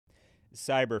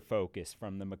Cyber Focus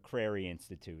from the McCrary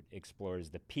Institute explores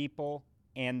the people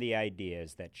and the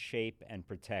ideas that shape and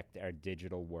protect our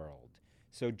digital world.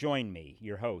 So join me,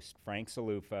 your host, Frank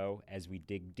Cillufo, as we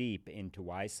dig deep into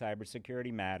why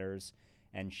cybersecurity matters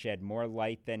and shed more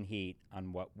light than heat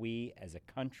on what we as a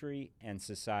country and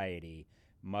society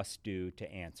must do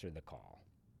to answer the call.